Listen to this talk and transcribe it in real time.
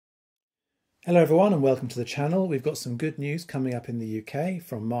Hello everyone and welcome to the channel. We've got some good news coming up in the UK.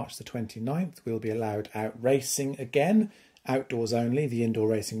 From March the 29th we'll be allowed out racing again, outdoors only. The indoor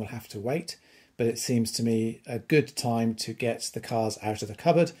racing will have to wait, but it seems to me a good time to get the cars out of the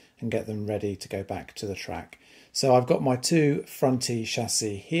cupboard and get them ready to go back to the track. So I've got my two frontie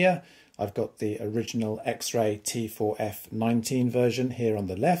chassis here. I've got the original XRAY T4F 19 version here on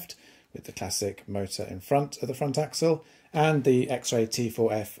the left with the classic motor in front of the front axle, and the XRAY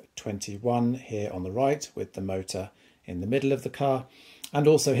T4F 21 here on the right with the motor in the middle of the car. And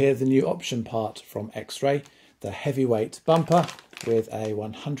also here the new option part from XRAY, the heavyweight bumper with a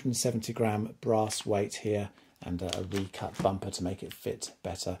 170 gram brass weight here and a recut bumper to make it fit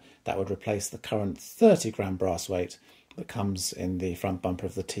better. That would replace the current 30 gram brass weight that comes in the front bumper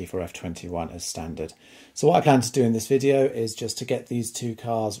of the T4F 21 as standard. So what I plan to do in this video is just to get these two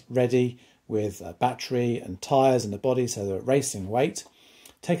cars ready with a battery and tyres and a body so they're at racing weight,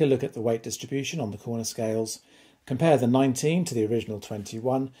 take a look at the weight distribution on the corner scales, compare the 19 to the original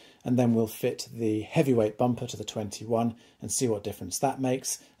 21, and then we'll fit the heavyweight bumper to the 21 and see what difference that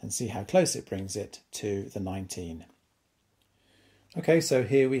makes and see how close it brings it to the 19. Okay, so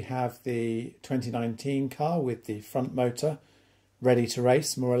here we have the 2019 car with the front motor ready to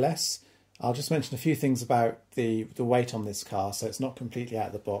race, more or less. I'll just mention a few things about the weight on this car, so it's not completely out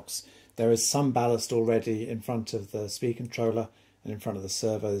of the box. There is some ballast already in front of the speed controller and in front of the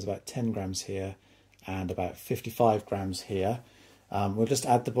servo. There's about 10 grams here and about 55 grams here. We'll just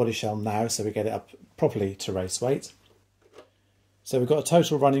add the body shell now so we get it up properly to race weight. So we've got a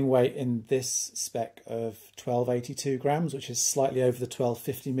total running weight in this spec of 1282 grams, which is slightly over the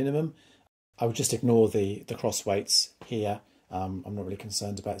 1250 minimum. I would just ignore the cross weights here. I'm not really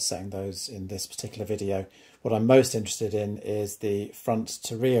concerned about setting those in this particular video. What I'm most interested in is the front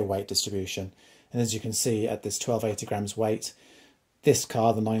to rear weight distribution. And as you can see at this 1280 grams weight, this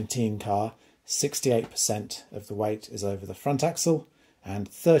car, the 19 car, 68% of the weight is over the front axle and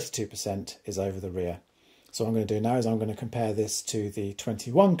 32% is over the rear. So what I'm going to do now is I'm going to compare this to the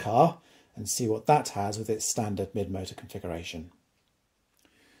 21 car and see what that has with its standard mid-motor configuration.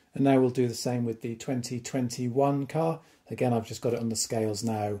 And now we'll do the same with the 2021 car. Again, I've just got it on the scales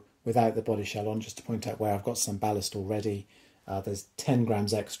now without the body shell on, just to point out where I've got some ballast already. There's 10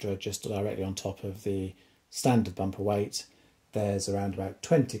 grams extra just directly on top of the standard bumper weight. There's around about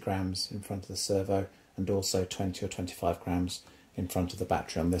 20 grams in front of the servo and also 20 or 25 grams in front of the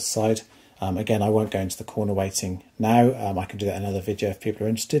battery on this side. Again, I won't go into the corner weighting now. I can do that in another video if people are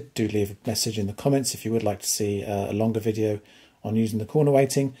interested. Do leave a message in the comments if you would like to see a longer video on using the corner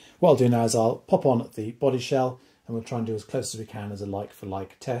weighting. What I'll do now is I'll pop on the body shell and we'll try and do as close as we can as a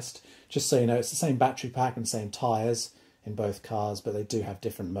like-for-like test. Just so you know, it's the same battery pack and same tyres in both cars, but they do have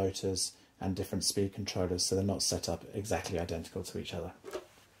different motors and different speed controllers, so they're not set up exactly identical to each other.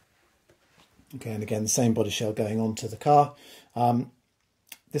 Okay, and again, the same body shell going on to the car.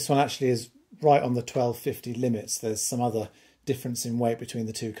 This one actually is right on the 1250 limits. There's some other difference in weight between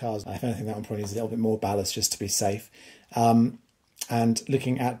the two cars. If anything, that one probably needs a little bit more ballast just to be safe. And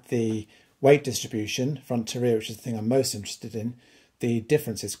looking at the weight distribution, front to rear, which is the thing I'm most interested in, the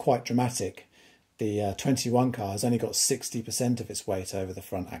difference is quite dramatic. The 21 car has only got 60% of its weight over the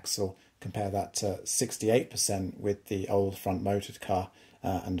front axle. Compare that to 68% with the old front motored car,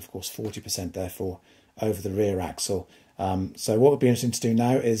 and of course 40% therefore over the rear axle. So what would be interesting to do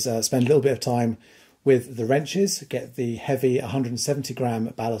now is spend a little bit of time with the wrenches, get the heavy 170 gram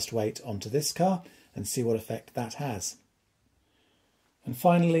ballast weight onto this car and see what effect that has. And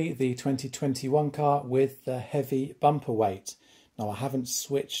finally, the 2021 car with the heavy bumper weight. Now I haven't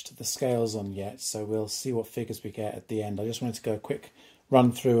switched the scales on yet, so we'll see what figures we get at the end. I just wanted to go a quick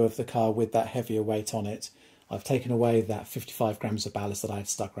run through of the car with that heavier weight on it. I've taken away that 55 grams of ballast that I had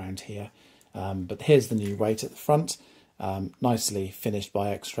stuck around here. But here's the new weight at the front. Nicely finished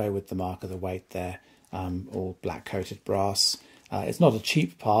by XRAY with the mark of the weight there, all black coated brass. It's not a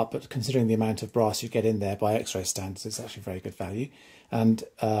cheap part, but considering the amount of brass you get in there by XRAY standards, it's actually very good value. And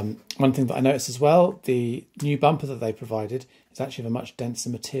one thing that I noticed as well, the new bumper that they provided is actually of a much denser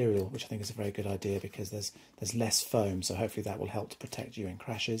material, which I think is a very good idea because there's less foam, so hopefully that will help to protect you in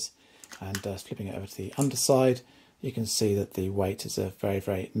crashes. And flipping it over to the underside, you can see that the weight is a very,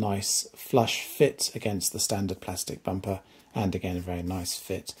 very nice flush fit against the standard plastic bumper, and again a very nice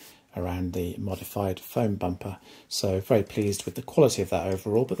fit around the modified foam bumper. So very pleased with the quality of that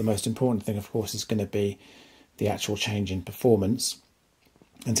overall, but the most important thing of course is going to be the actual change in performance.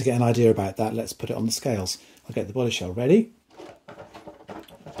 And to get an idea about that, let's put it on the scales. I'll get the body shell ready,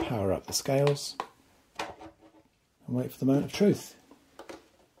 power up the scales and wait for the moment of truth.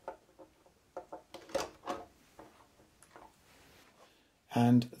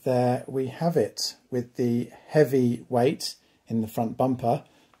 And there we have it with the heavy weight in the front bumper.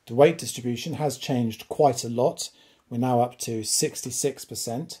 The weight distribution has changed quite a lot. We're now up to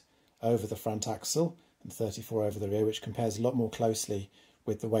 66% over the front axle and 34% over the rear, which compares a lot more closely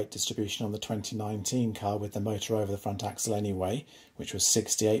with the weight distribution on the 2019 car with the motor over the front axle anyway, which was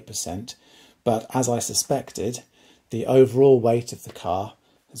 68%. But as I suspected, the overall weight of the car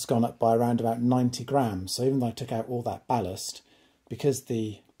has gone up by around about 90 grams. So even though I took out all that ballast, because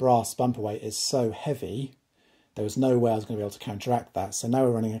the brass bumper weight is so heavy, there was no way I was going to be able to counteract that. So now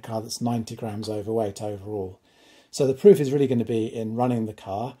we're running a car that's 90 grams overweight overall. So the proof is really going to be in running the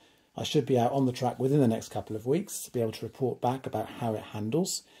car. I should be out on the track within the next couple of weeks to be able to report back about how it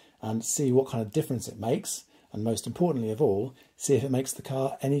handles and see what kind of difference it makes. And most importantly of all, see if it makes the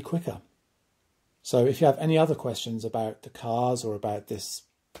car any quicker. So if you have any other questions about the cars or about this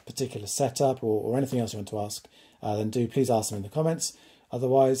particular setup or anything else you want to ask, then do please ask them in the comments.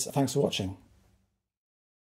 Otherwise, thanks for watching.